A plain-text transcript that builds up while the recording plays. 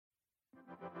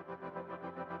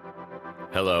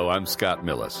Hello, I'm Scott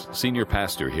Millis, Senior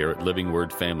Pastor here at Living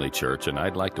Word Family Church, and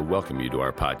I'd like to welcome you to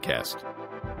our podcast.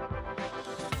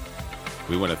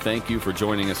 We want to thank you for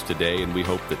joining us today, and we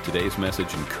hope that today's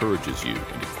message encourages you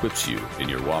and equips you in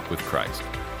your walk with Christ.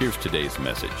 Here's today's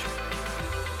message.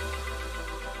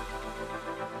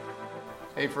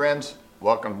 Hey friends,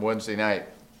 welcome to Wednesday night.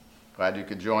 Glad you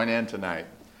could join in tonight.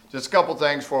 Just a couple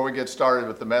things before we get started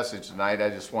with the message tonight. I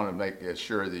just want to make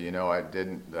sure that you know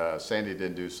Sandy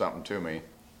didn't do something to me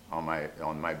on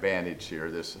my bandage here.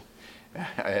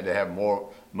 I had to have more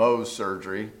Mohs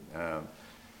surgery.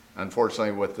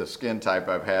 Unfortunately, with the skin type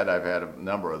I've had a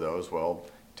number of those. Well,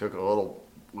 took a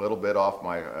little bit off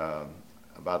my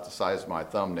about the size of my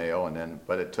thumbnail,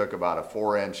 but it took about a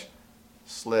 4-inch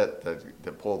slit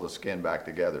to pull the skin back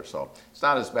together. So it's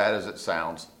not as bad as it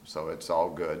sounds, so it's all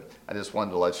good. I just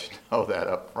wanted to let you know that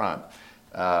up front.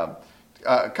 A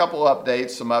couple updates,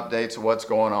 some updates of what's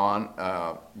going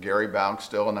on. Gary Bounck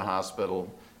still in the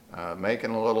hospital,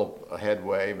 making a little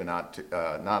headway, but not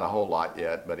a whole lot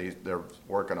yet, but they're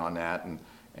working on that.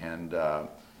 And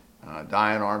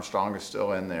Diane Armstrong is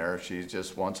still in there. She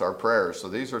just wants our prayers. So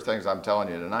these are things I'm telling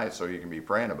you tonight so you can be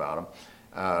praying about them.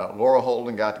 Laura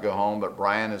Holden got to go home, but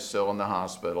Brian is still in the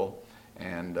hospital,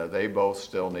 and they both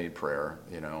still need prayer,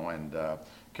 and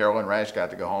Carolyn Rash got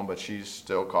to go home, but she's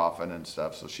still coughing and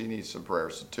stuff, so she needs some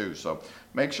prayers too. So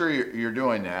make sure you're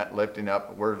doing that, lifting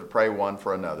up. We're to pray one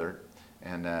for another,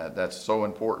 and that's so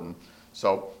important.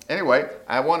 So anyway,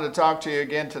 I wanted to talk to you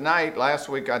again tonight. Last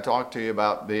week I talked to you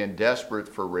about being desperate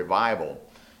for revival,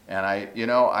 and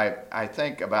I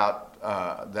think about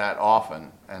that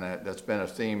often, and that's been a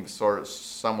theme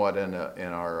somewhat in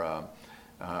our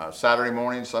Saturday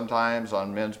morning sometimes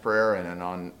on men's prayer and then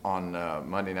on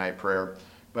Monday night prayer.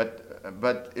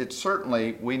 But it's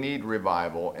certainly, we need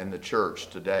revival in the church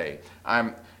today.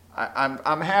 I'm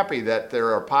happy that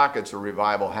there are pockets of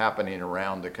revival happening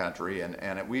around the country,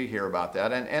 and we hear about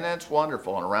that, and it's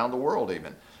wonderful, and around the world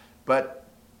even. But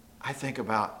I think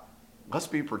about, let's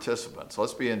be participants,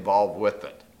 let's be involved with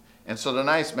it. And so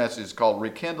tonight's message is called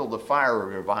Rekindle the Fire of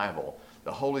Revival,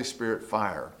 the Holy Spirit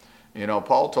fire.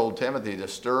 Paul told Timothy to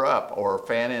stir up or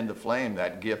fan into flame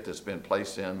that gift that's been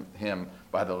placed in him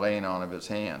by the laying on of his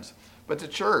hands. But the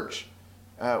church,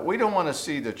 we don't want to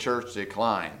see the church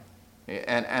decline.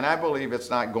 And I believe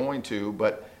it's not going to,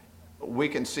 but we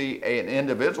can see an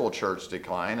individual church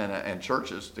decline and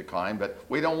churches decline, but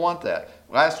we don't want that.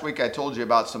 Last week I told you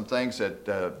about some things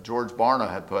that George Barna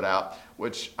had put out,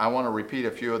 which I want to repeat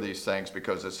a few of these things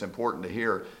because it's important to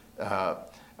hear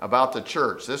about the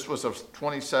church. This was a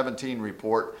 2017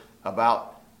 report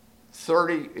about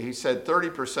he said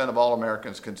 30% of all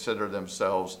Americans consider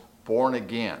themselves born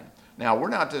again. Now, we're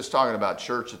not just talking about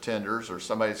church attenders or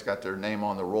somebody that's got their name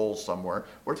on the roll somewhere.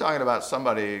 We're talking about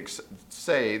somebody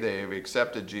say they've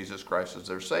accepted Jesus Christ as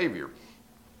their Savior.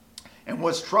 And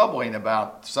what's troubling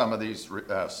about some of these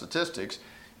statistics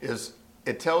is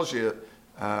it tells you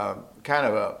kind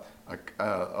of an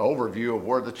overview of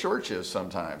where the church is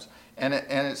sometimes. And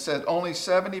it said only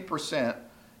 70%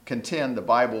 contend the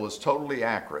Bible is totally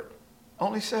accurate.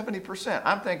 Only 70%.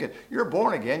 I'm thinking, you're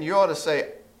born again, you ought to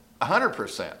say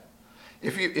 100%.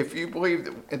 If you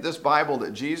believe in this Bible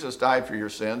that Jesus died for your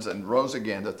sins and rose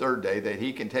again the third day, that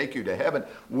he can take you to heaven,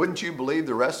 wouldn't you believe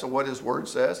the rest of what his word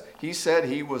says? He said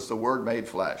he was the Word made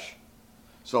flesh.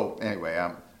 So anyway,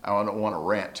 I don't want to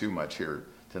rant too much here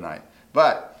tonight.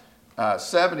 But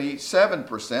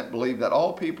 77% believe that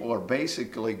all people are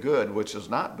basically good, which is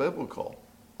not biblical.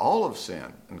 All have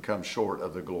sinned and come short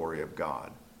of the glory of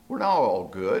God. We're not all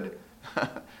good.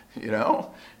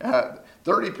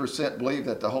 30% believe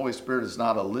that the Holy Spirit is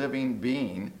not a living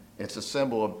being. It's a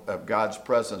symbol of God's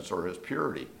presence or his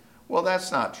purity. Well,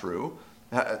 that's not true.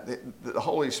 The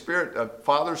Holy Spirit,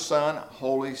 Father, Son,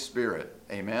 Holy Spirit,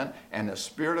 amen? And the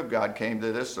Spirit of God came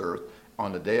to this earth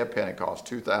on the day of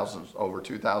Pentecost over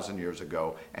 2,000 years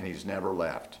ago, and he's never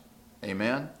left.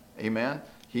 Amen? Amen?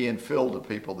 He infilled the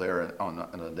people there on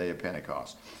the day of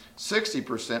Pentecost.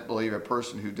 60% believe a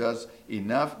person who does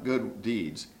enough good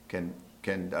deeds can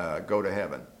go to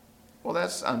heaven. Well,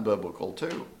 that's unbiblical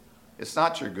too. It's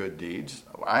not your good deeds.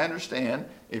 I understand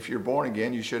if you're born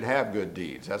again, you should have good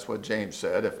deeds. That's what James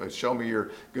said. Show me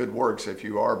your good works if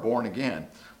you are born again.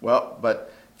 Well,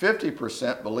 but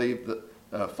 50% believe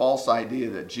the false idea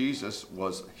that Jesus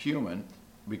was human.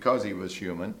 Because he was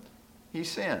human, he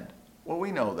sinned. Well,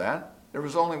 we know that. There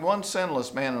was only one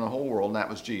sinless man in the whole world, and that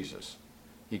was Jesus.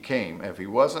 He came. If he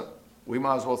wasn't, we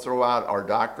might as well throw out our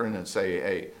doctrine and say,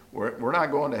 hey, we're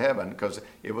not going to heaven, because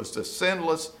it was the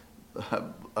sinless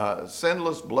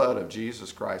sinless blood of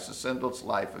Jesus Christ, the sinless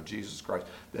life of Jesus Christ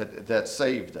that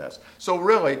saved us. So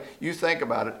really, you think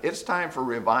about it, it's time for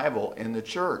revival in the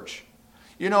church.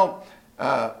 You know,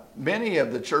 many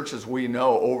of the churches we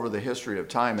know over the history of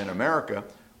time in America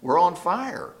were on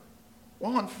fire. We're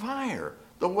on fire.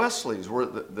 The Wesleys were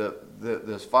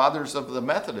the fathers of the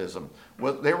Methodism.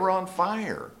 They were on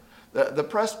fire. The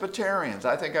Presbyterians,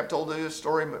 I think I've told you this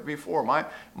story before.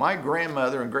 My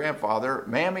grandmother and grandfather,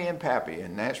 Mammy and Pappy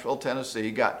in Nashville, Tennessee,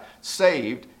 got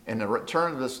saved in the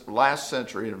turn of this last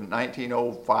century of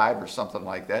 1905 or something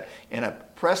like that in a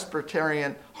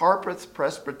Presbyterian, Harpeth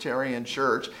Presbyterian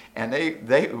church, and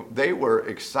they were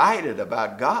excited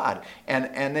about God,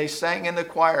 and they sang in the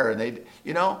choir, and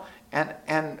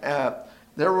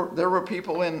there were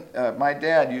people in. My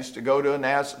dad used to go to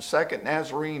a Second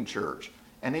Nazarene church,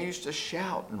 and they used to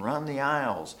shout and run the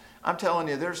aisles. I'm telling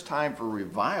you, there's time for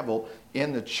revival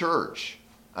in the church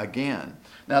again.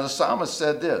 Now the psalmist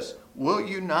said this, "Will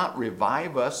you not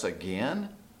revive us again,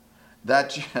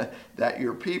 that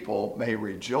your people may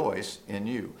rejoice in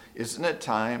you?" Isn't it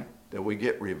time that we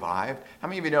get revived? How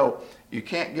many of you know you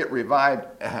can't get revived?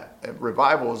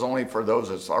 Revival is only for those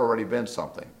that's already been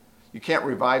something. You can't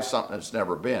revive something that's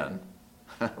never been,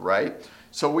 right?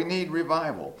 So we need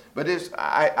revival. But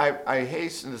I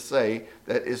hasten to say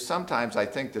that sometimes I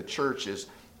think the church is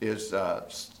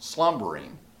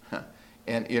slumbering,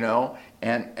 and in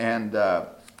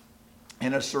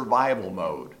a survival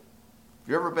mode. Have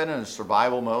you ever been in a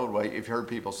survival mode? Well, you've heard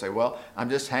people say, "Well, I'm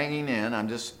just hanging in. I'm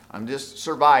just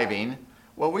surviving."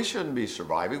 Well, we shouldn't be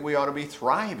surviving. We ought to be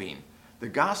thriving. The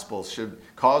gospel should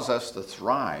cause us to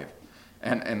thrive.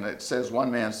 And it says,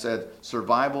 one man said,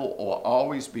 survival will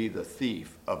always be the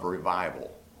thief of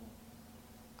revival.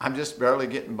 I'm just barely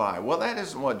getting by. Well, that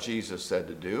isn't what Jesus said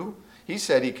to do. He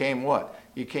said he came what?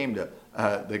 He came to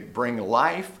bring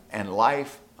life and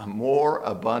life more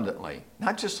abundantly.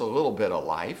 Not just a little bit of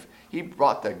life. He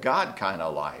brought the God kind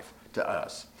of life to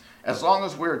us. As long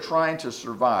as we're trying to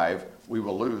survive, we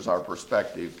will lose our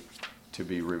perspective to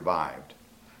be revived.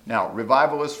 Now,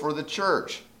 revival is for the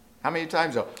church. How many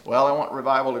times, well, I want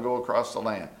revival to go across the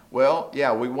land. Well,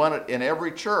 yeah, we want it in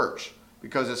every church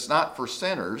because it's not for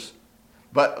sinners.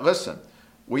 But listen,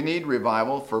 we need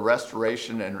revival for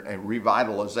restoration and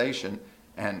revitalization,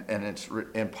 and it's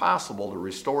impossible to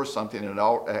restore something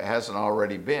that hasn't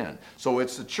already been. So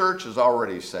it's the church is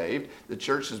already saved. The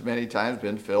church has many times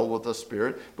been filled with the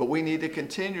Spirit, but we need to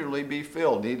continually be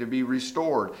filled, need to be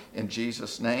restored in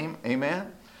Jesus' name.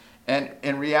 Amen? And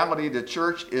in reality, the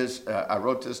church is, I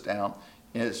wrote this down,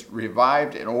 is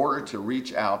revived in order to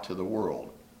reach out to the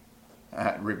world.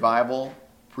 Revival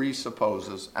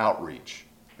presupposes outreach.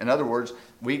 In other words,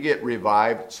 we get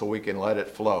revived so we can let it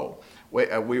flow.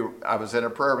 I was in a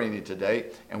prayer meeting today,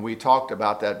 and we talked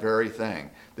about that very thing,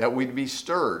 that we'd be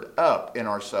stirred up in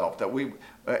ourselves, that we,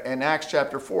 in Acts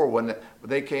chapter 4, when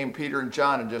they came, Peter and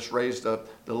John, and just raised the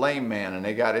lame man, and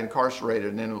they got incarcerated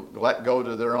and then let go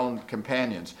to their own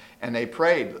companions, and they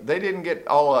prayed. They didn't get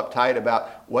all uptight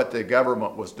about what the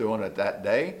government was doing at that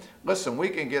day. Listen, we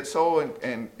can get so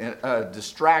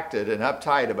distracted and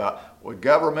uptight about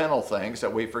governmental things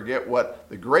that we forget what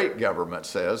the great government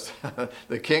says,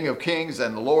 the King of Kings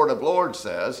and the Lord of Lords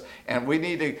says, and we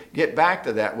need to get back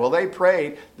to that. Well, they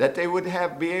prayed that they would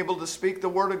be able to speak the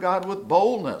Word of God with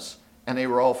boldness, and they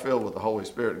were all filled with the Holy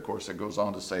Spirit. Of course, it goes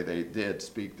on to say they did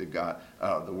speak the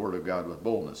Word of God with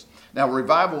boldness. Now,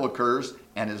 revival occurs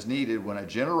and is needed when a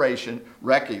generation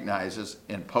recognizes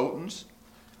impotence,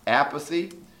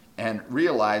 apathy, and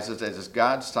realizes that it's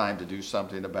God's time to do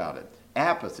something about it.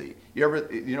 Apathy.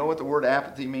 You know what the word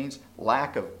apathy means?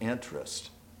 Lack of interest.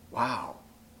 Wow.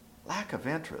 Lack of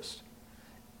interest.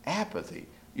 Apathy.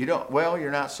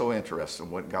 You're not so interested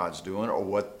in what God's doing or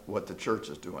what the church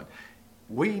is doing.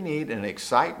 We need an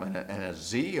excitement and a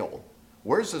zeal.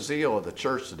 Where's the zeal of the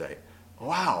church today?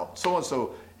 Wow,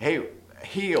 so-and-so, hey,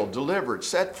 healed, delivered,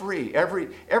 set free.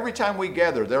 Every time we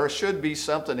gather, there should be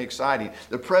something exciting.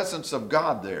 The presence of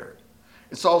God there.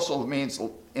 It also means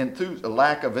a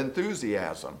lack of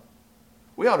enthusiasm.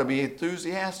 We ought to be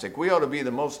enthusiastic. We ought to be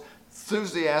the most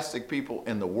enthusiastic people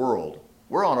in the world.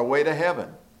 We're on our way to heaven.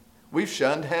 We've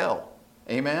shunned hell.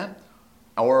 Amen?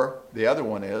 Or the other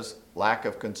one is lack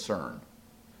of concern.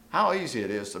 How easy it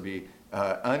is to be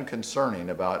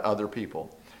unconcerning about other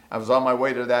people. I was on my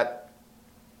way to that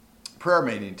prayer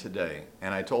meeting today,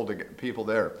 and I told the people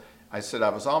there, I said I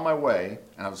was on my way,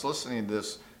 and I was listening to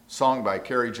this song by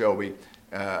Carrie Joby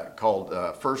called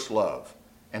First Love.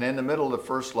 And in the middle of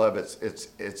First Love,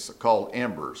 it's called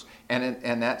Embers. And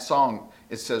in that song,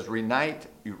 it says reunite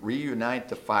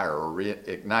the fire or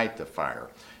reignite the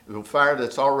fire. The fire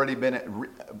that's already been,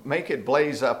 make it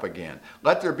blaze up again.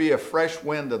 Let there be a fresh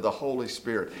wind of the Holy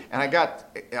Spirit. And I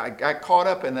got caught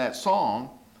up in that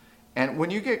song. And when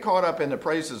you get caught up in the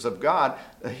praises of God,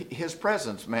 His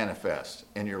presence manifests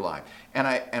in your life. And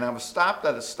I was stopped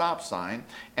at a stop sign,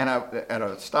 and at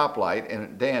a stoplight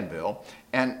in Danville,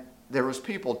 and there was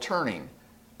people turning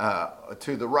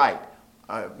to the right,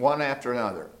 one after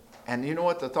another. And you know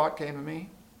what the thought came to me?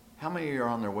 How many are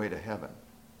on their way to heaven?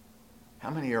 How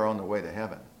many are on their way to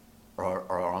heaven, or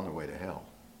are on their way to hell?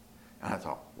 And I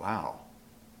thought, wow.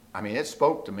 I mean, it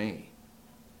spoke to me.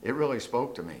 It really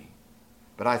spoke to me.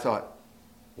 But I thought,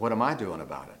 what am I doing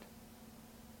about it?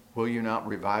 Will you not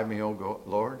revive me, O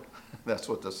Lord? That's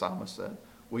what the psalmist said.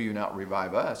 Will you not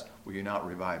revive us? Will you not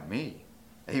revive me?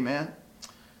 Amen?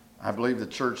 I believe the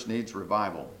church needs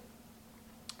revival.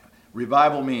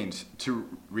 Revival means to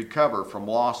recover from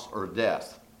loss or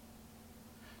death,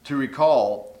 to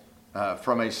recall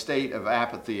from a state of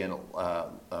apathy and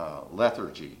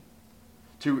lethargy,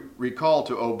 to recall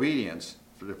to obedience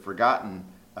for the forgotten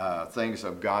things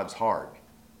of God's heart.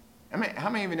 I mean, how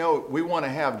many of you know we want to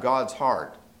have God's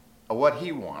heart, of what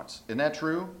He wants? Isn't that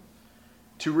true?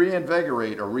 To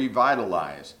reinvigorate or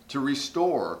revitalize, to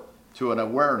restore to an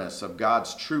awareness of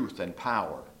God's truth and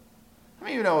power. I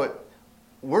mean, you know,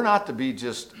 we're not to be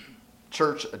just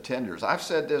church attenders. I've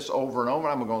said this over and over,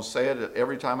 and I'm going to say it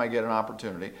every time I get an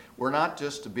opportunity. We're not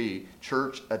just to be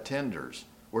church attenders.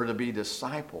 We're to be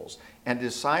disciples. And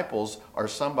disciples are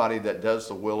somebody that does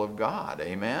the will of God.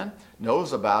 Amen?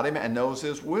 Knows about Him and knows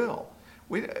His will.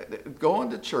 Going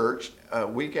to church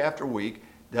week after week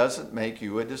doesn't make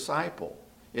you a disciple.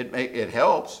 It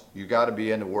helps. You got to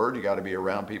be in the Word. You got to be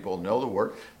around people who know the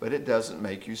Word. But it doesn't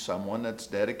make you someone that's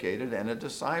dedicated and a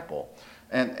disciple.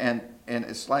 And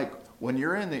it's like when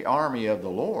you're in the army of the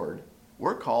Lord,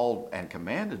 we're called and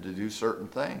commanded to do certain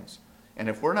things. And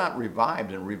if we're not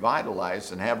revived and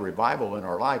revitalized and have revival in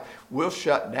our life, we'll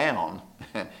shut down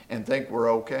and think we're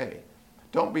okay.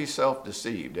 Don't be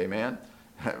self-deceived, amen?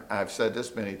 I've said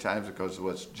this many times because of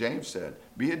what James said.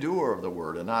 Be a doer of the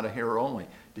word and not a hearer only,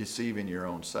 deceiving your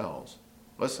own selves.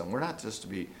 Listen, we're not just to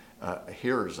be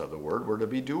hearers of the word, we're to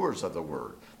be doers of the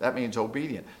word. That means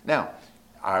obedient. Now,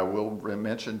 I will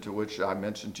mention, to which I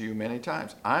mentioned to you many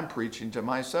times, I'm preaching to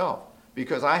myself.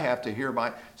 Because I have to hear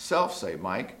myself say,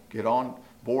 Mike, get on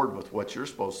board with what you're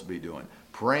supposed to be doing.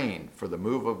 Praying for the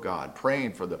move of God.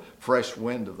 Praying for the fresh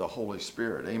wind of the Holy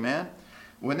Spirit. Amen?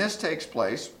 When this takes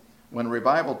place, when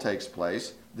revival takes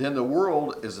place, then the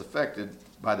world is affected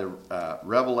by the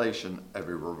revelation of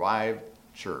a revived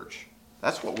church.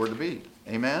 That's what we're to be.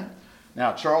 Amen?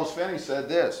 Now, Charles Finney said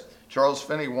this. Charles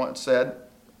Finney once said,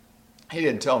 he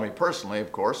didn't tell me personally,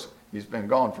 of course. He's been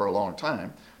gone for a long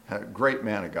time. A great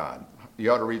man of God.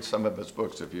 You ought to read some of his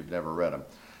books if you've never read them.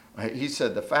 He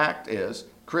said, the fact is,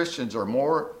 Christians are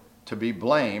more to be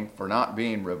blamed for not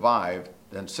being revived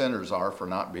than sinners are for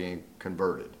not being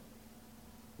converted.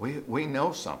 We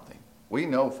know something. We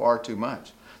know far too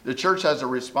much. The church has a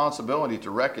responsibility to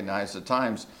recognize the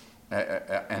times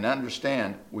and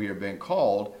understand we are being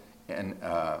called and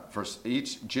for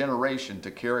each generation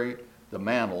to carry the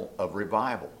mantle of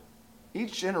revival.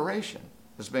 Each generation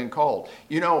has been called.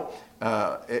 You know,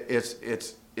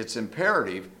 it's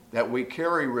imperative that we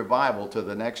carry revival to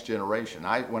the next generation.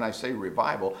 When I say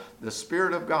revival, the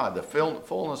Spirit of God, the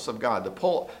fullness of God,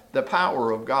 the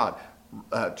power of God,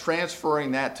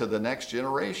 transferring that to the next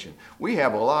generation. We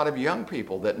have a lot of young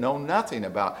people that know nothing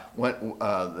about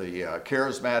the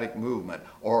charismatic movement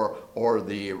or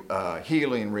the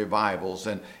healing revivals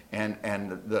and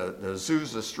the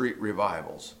Azusa Street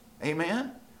revivals.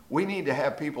 Amen? We need to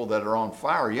have people that are on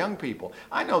fire, young people.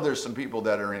 I know there's some people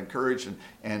that are encouraged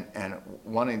and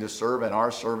wanting to serve and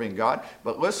are serving God.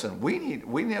 But listen,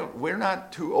 we're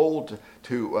not too old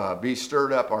to be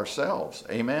stirred up ourselves.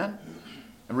 Amen?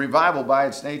 And revival by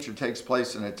its nature takes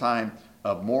place in a time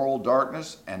of moral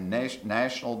darkness and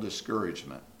national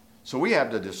discouragement. So we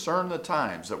have to discern the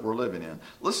times that we're living in.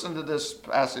 Listen to this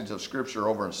passage of Scripture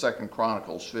over in 2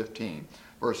 Chronicles 15,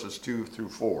 verses 2 through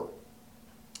 4.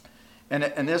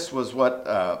 And this was what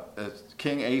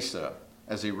King Asa,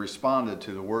 as he responded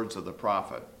to the words of the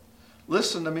prophet.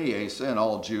 Listen to me, Asa, and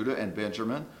all Judah and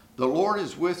Benjamin. The Lord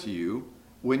is with you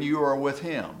when you are with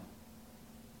him.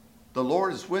 The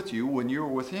Lord is with you when you are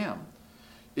with him.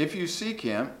 If you seek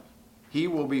him, he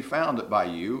will be found by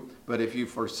you. But if you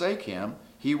forsake him,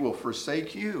 he will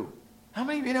forsake you. How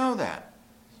many of you know that?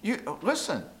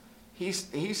 Listen, he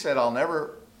said, I'll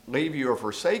never leave you or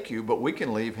forsake you, but we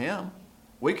can leave him.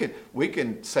 We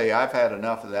can say, I've had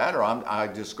enough of that, or I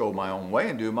just go my own way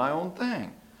and do my own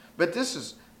thing. But this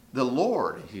is the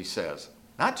Lord, he says.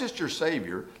 Not just your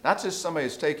Savior, not just somebody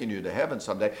that's taking you to heaven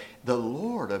someday, the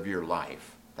Lord of your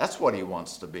life. That's what he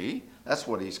wants to be. That's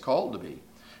what he's called to be.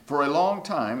 For a long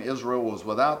time, Israel was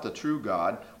without the true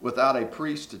God, without a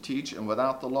priest to teach, and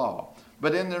without the law.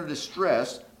 But in their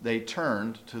distress, they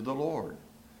turned to the Lord.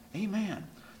 Amen.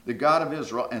 The God of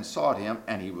Israel, and sought him,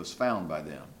 and he was found by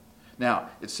them.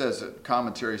 Now, it says,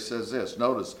 commentary says this.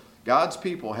 Notice, God's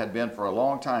people had been for a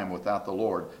long time without the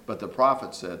Lord, but the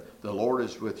prophet said, the Lord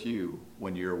is with you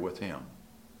when you're with him.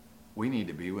 We need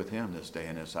to be with him this day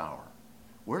and this hour.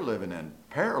 We're living in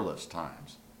perilous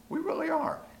times. We really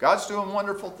are. God's doing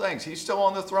wonderful things. He's still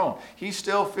on the throne. He's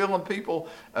still filling people,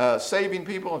 saving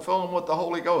people and filling them with the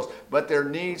Holy Ghost. But there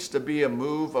needs to be a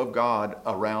move of God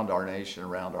around our nation,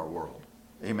 around our world.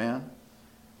 Amen?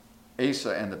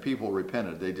 Asa and the people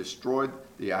repented. They destroyed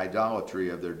the idolatry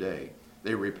of their day.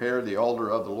 They repaired the altar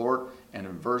of the Lord. And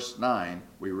in verse 9,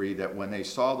 we read that when they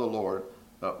saw the Lord,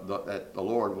 that the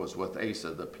Lord was with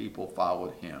Asa, the people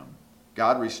followed him.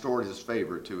 God restored his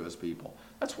favor to his people.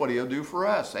 That's what he'll do for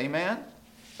us. Amen?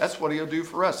 That's what he'll do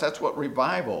for us. That's what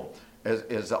revival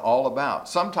is all about.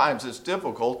 Sometimes it's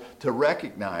difficult to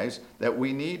recognize that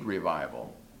we need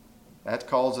revival. That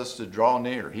calls us to draw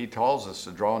near. He calls us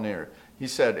to draw near. He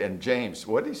said in James,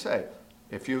 what did he say?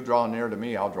 If you draw near to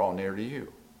me, I'll draw near to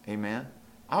you. Amen?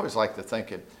 I always like to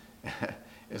think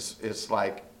it's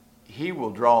like he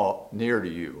will draw near to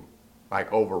you,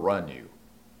 like overrun you.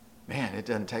 Man, it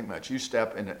doesn't take much. You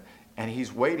step in it, and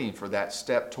he's waiting for that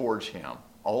step towards him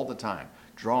all the time,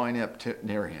 drawing up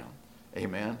near him.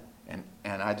 Amen?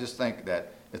 And I just think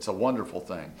that it's a wonderful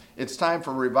thing. It's time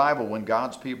for revival when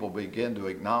God's people begin to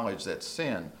acknowledge that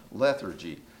sin,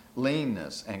 lethargy,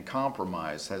 leanness, and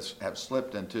compromise have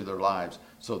slipped into their lives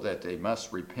so that they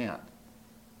must repent.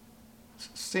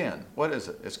 Sin, what is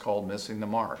it? It's called missing the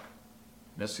mark.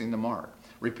 Missing the mark.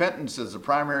 Repentance is the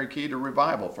primary key to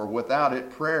revival, for without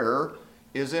it, prayer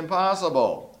is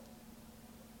impossible.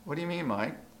 What do you mean,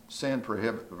 Mike? Sin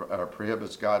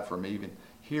prohibits God from even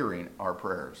hearing our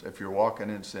prayers. If you're walking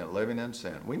in sin, living in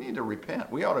sin, we need to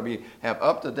repent. We ought to have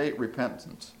up-to-date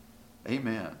repentance.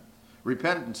 Amen.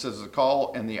 Repentance is a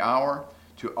call in the hour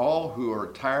to all who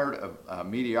are tired of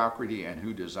mediocrity and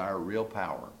who desire real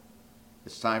power.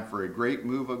 It's time for a great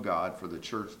move of God for the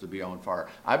church to be on fire.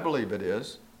 I believe it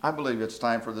is. I believe it's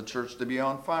time for the church to be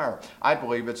on fire. I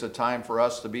believe it's a time for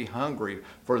us to be hungry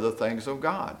for the things of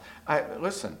God.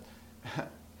 Listen,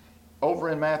 over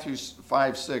in Matthew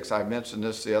 5:6, I mentioned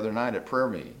this the other night at prayer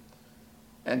meeting.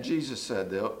 And Jesus said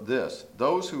this,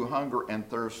 those who hunger and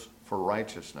thirst for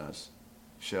righteousness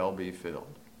shall be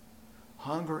filled.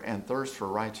 Hunger and thirst for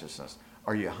righteousness.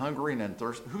 Are you hungering and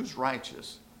thirsting? Who's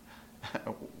righteous?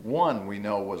 One we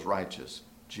know was righteous,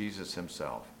 Jesus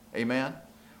himself. Amen?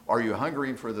 Are you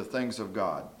hungering for the things of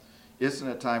God? Isn't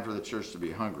it time for the church to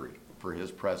be hungry for his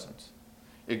presence?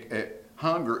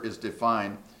 Hunger is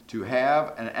defined to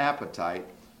have an appetite,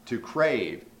 to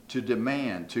crave, to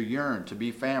demand, to yearn, to be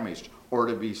famished, or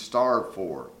to be starved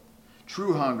for.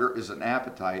 True hunger is an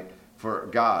appetite for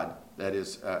God that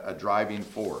is a driving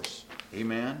force.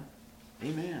 Amen?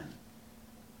 Amen.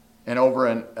 And over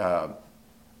in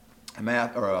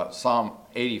Psalm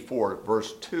 84,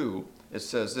 verse 2, it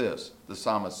says this, the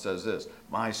psalmist says this,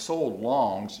 my soul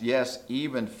longs, yes,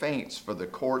 even faints for the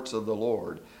courts of the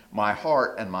Lord. My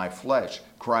heart and my flesh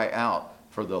cry out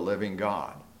for the living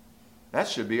God. That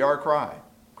should be our cry,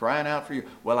 crying out for you.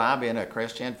 Well, I've been a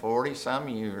Christian 40-some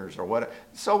years or what.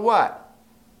 So what?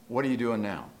 What are you doing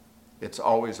now? It's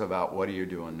always about what are you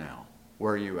doing now?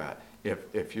 Where are you at?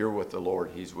 If you're with the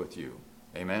Lord, he's with you.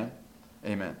 Amen?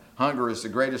 Amen. Hunger is the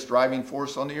greatest driving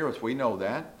force on the earth. We know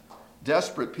that.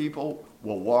 Desperate people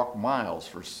will walk miles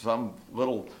for some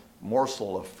little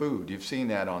morsel of food. You've seen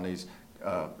that on these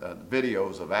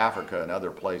videos of Africa and other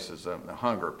places,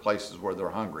 places where they're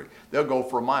hungry. They'll go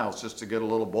for miles just to get a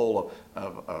little bowl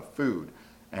of food.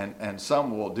 And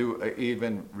some will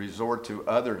even resort to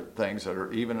other things that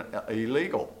are even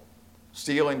illegal,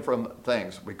 stealing from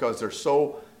things because they're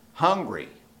so hungry.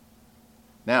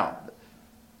 Now,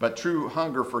 but true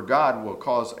hunger for God will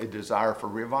cause a desire for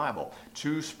revival.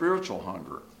 True spiritual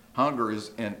hunger. Hunger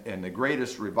is, in the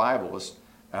greatest revivalists,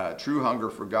 true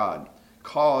hunger for God,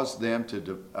 cause them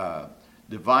to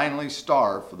divinely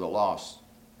starve for the lost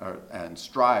and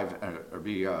strive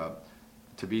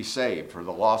to be saved, for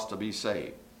the lost to be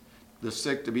saved, the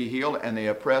sick to be healed, and the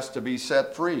oppressed to be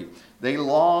set free. They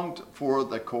longed for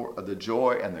the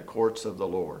joy and the courts of the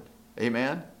Lord.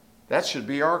 Amen? That should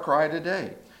be our cry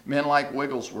today. Men like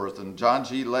Wigglesworth and John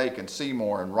G. Lake and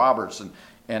Seymour and Robertson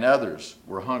and others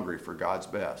were hungry for God's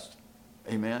best.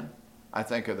 Amen? I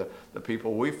think of the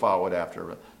people we followed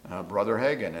after, Brother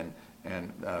Hagin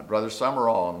and Brother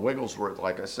Summerall and Wigglesworth,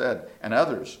 like I said, and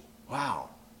others. Wow,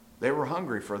 they were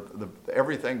hungry for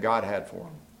everything God had for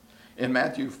them. In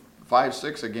Matthew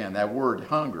 5:6 again, that word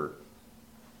hunger,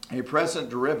 a present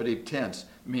derivative tense,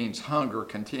 means hunger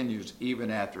continues even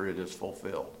after it is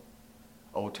fulfilled.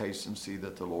 Oh, taste and see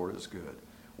that the Lord is good.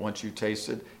 Once you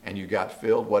tasted and you got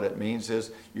filled, what it means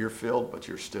is you're filled, but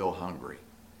you're still hungry.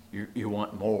 You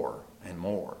want more and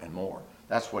more and more.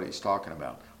 That's what he's talking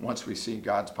about. Once we see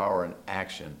God's power in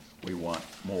action, we want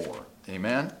more.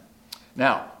 Amen?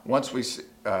 Now, once we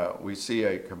see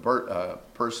a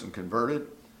person converted,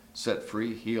 set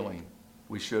free, healing,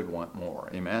 we should want more.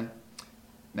 Amen?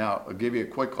 Now, I'll give you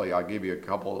a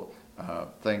couple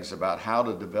things about how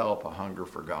to develop a hunger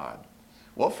for God.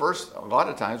 Well, first, a lot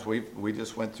of times we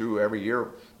just went through every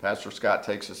year. Pastor Scott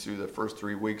takes us through the first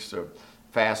 3 weeks of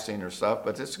fasting or stuff,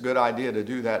 but it's a good idea to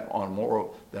do that on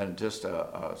more than just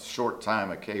a short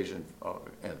time occasion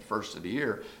at the first of the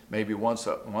year. Maybe once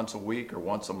a week or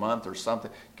once a month or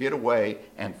something. Get away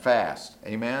and fast.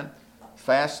 Amen?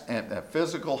 Fast and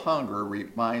physical hunger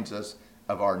reminds us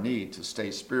of our need to stay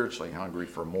spiritually hungry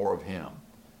for more of Him.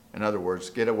 In other words,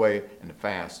 get away and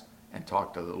fast and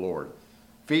talk to the Lord.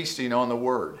 Feasting on the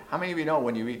Word. How many of you know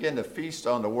when you begin to feast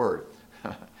on the Word,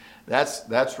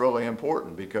 that's really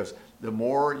important, because the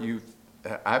more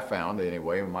I've found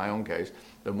anyway, in my own case,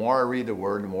 the more I read the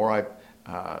Word, the more I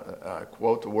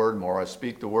quote the Word, the more I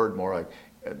speak the Word,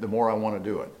 the more I want to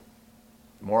do it.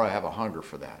 The more I have a hunger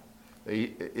for that.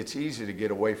 It's easy to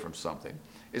get away from something.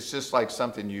 It's just like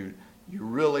something you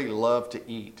really love to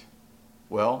eat.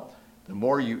 Well, the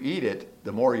more you eat it,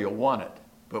 the more you'll want it.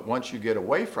 But once you get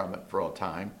away from it for a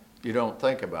time, you don't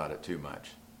think about it too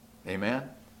much. Amen?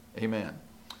 Amen.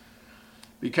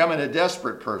 Becoming a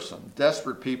desperate person.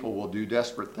 Desperate people will do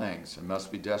desperate things and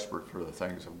must be desperate for the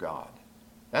things of God.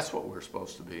 That's what we're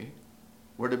supposed to be.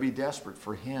 We're to be desperate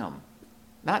for Him.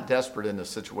 Not desperate in the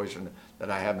situation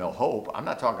that I have no hope. I'm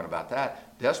not talking about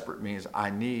that. Desperate means I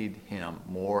need Him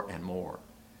more and more.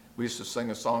 We used to sing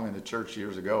a song in the church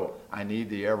years ago, I need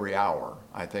thee every hour.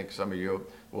 I think some of you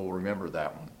will remember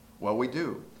that one. Well, we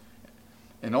do.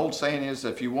 An old saying is,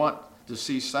 if you want to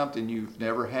see something you've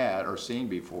never had or seen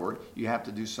before, you have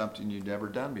to do something you've never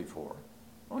done before.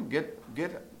 Well,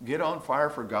 get on fire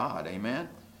for God, amen?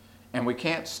 And we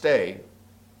can't stay,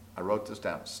 I wrote this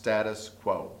down, status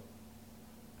quo.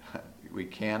 We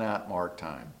cannot mark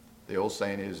time. The old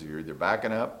saying is, you're either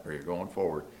backing up or you're going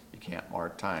forward. You can't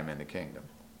mark time in the kingdom.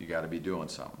 You got to be doing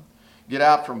something. Get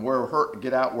out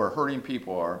where hurting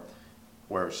people are,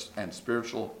 and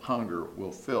spiritual hunger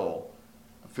will fill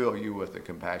you with the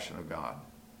compassion of God.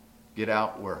 Get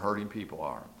out where hurting people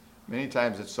are. Many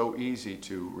times it's so easy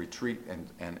to retreat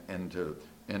and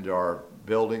into our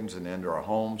buildings and into our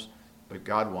homes, but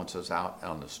God wants us out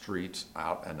on the streets,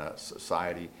 out in a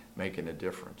society, making a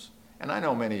difference. And I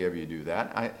know many of you do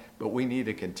that, but we need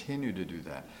to continue to do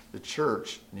that. The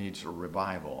church needs a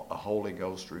revival, a Holy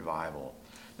Ghost revival.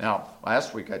 Now,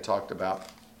 last week I talked about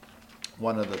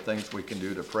one of the things we can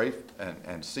do to pray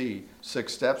and see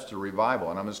 6 steps to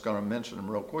revival. And I'm just going to mention them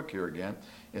real quick here again.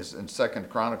 Is in 2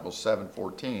 Chronicles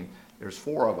 7:14. There's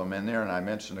 4 of them in there, and I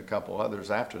mentioned a couple others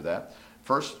after that.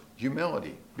 First,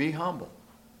 humility. Be humble.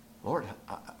 Lord,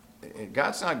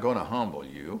 God's not going to humble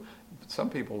you. Some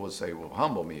people would say, well,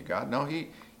 humble me, God. No, he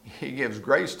gives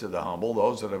grace to the humble,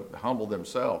 those that have humbled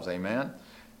themselves. Amen?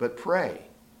 But pray.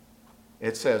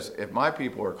 It says, if my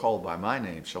people are called by my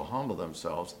name, shall humble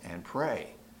themselves and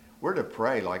pray. We're to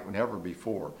pray like never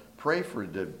before. Pray for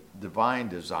divine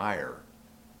desire.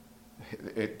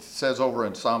 It says over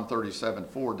in Psalm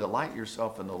 37:4, delight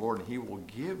yourself in the Lord, and He will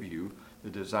give you the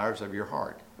desires of your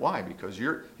heart. Why? Because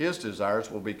His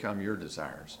desires will become your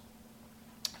desires.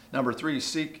 Number 3,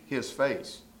 seek His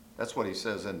face. That's what He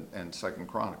says in 2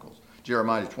 Chronicles.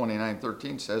 Jeremiah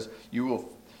 29:13 says,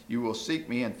 you will seek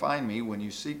me and find me when you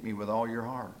seek me with all your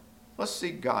heart. Let's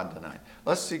seek God tonight.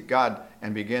 Let's seek God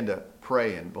and begin to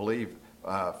pray and believe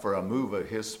for a move of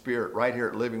His Spirit right here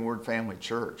at Living Word Family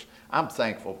Church. I'm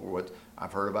thankful for what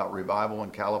I've heard about revival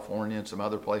in California and some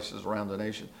other places around the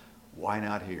nation. Why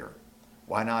not here?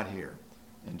 Why not here?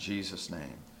 In Jesus'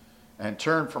 name. And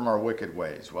turn from our wicked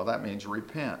ways. Well, that means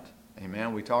repent.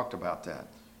 Amen. We talked about that.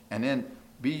 And then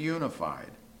be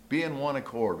unified. Be in one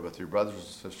accord with your brothers and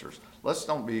sisters. Let's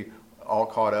don't be all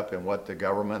caught up in what the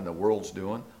government and the world's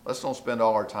doing. Let's don't spend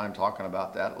all our time talking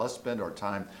about that. Let's spend our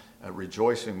time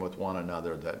rejoicing with one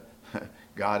another that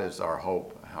God is our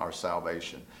hope, our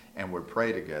salvation. And we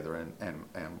pray together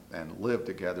and live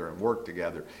together and work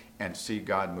together and see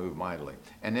God move mightily.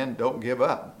 And then don't give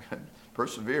up.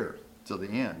 Persevere to the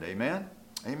end. Amen?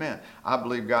 Amen. I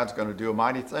believe God's going to do a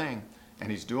mighty thing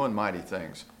and he's doing mighty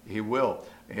things. He will.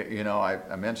 You know,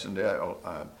 I mentioned that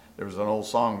there was an old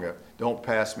song, "Don't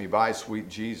Pass Me By, Sweet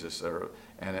Jesus,"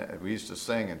 and we used to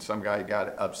sing, and some guy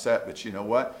got upset, but you know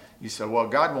what? He said, well,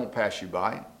 God won't pass you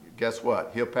by. Guess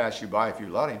what? He'll pass you by if you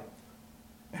let him.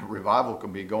 And revival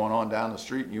can be going on down the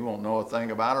street, and you won't know a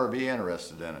thing about it or be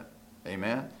interested in it.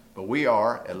 Amen? But we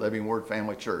are at Living Word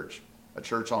Family Church, a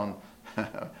church on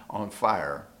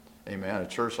fire. Amen? A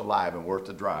church alive and worth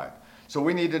the drive. So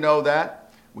we need to know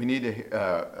that. We need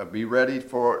to be ready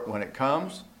for it when it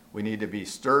comes. We need to be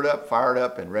stirred up, fired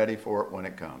up, and ready for it when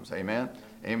it comes. Amen?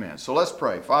 Amen. So let's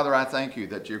pray. Father, I thank you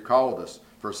that you called us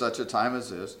for such a time as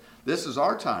this. This is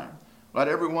our time. Let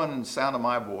everyone in the sound of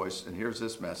my voice, and here's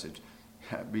this message,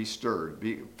 be stirred.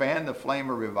 Fan the flame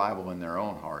of revival in their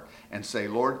own heart and say,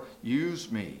 Lord,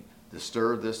 use me to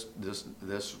stir this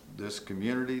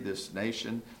community, this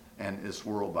nation, and this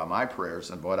world by my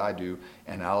prayers and what I do,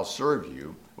 and I'll serve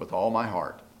you with all my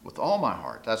heart. With all my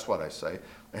heart. That's what I say.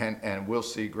 And we'll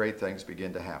see great things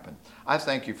begin to happen. I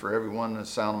thank you for everyone in the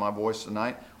sound of my voice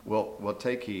tonight. We'll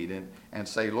take heed and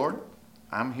say, Lord,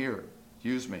 I'm here.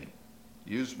 Use me.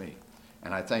 Use me.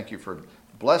 And I thank you for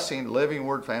blessing Living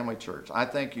Word Family Church. I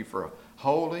thank you for a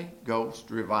Holy Ghost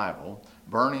revival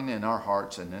burning in our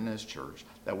hearts and in this church,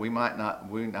 that we might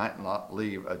not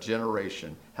leave a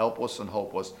generation helpless and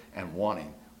hopeless and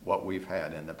wanting what we've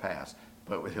had in the past,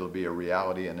 but it'll be a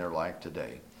reality in their life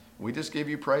today. We just give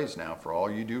you praise now for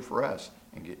all you do for us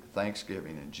and get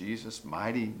thanksgiving in Jesus'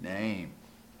 mighty name.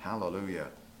 Hallelujah.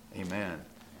 Amen.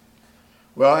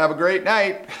 Well, have a great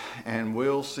night, and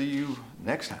we'll see you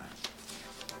next time.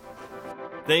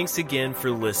 Thanks again for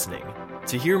listening.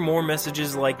 To hear more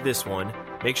messages like this one,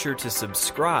 make sure to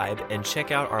subscribe and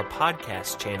check out our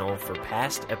podcast channel for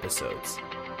past episodes.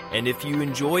 And if you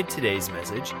enjoyed today's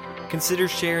message, consider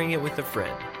sharing it with a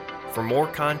friend. For more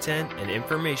content and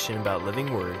information about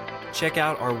Living Word, check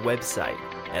out our website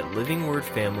at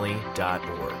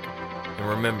livingwordfamily.org. And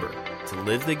remember to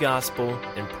live the gospel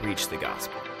and preach the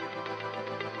gospel.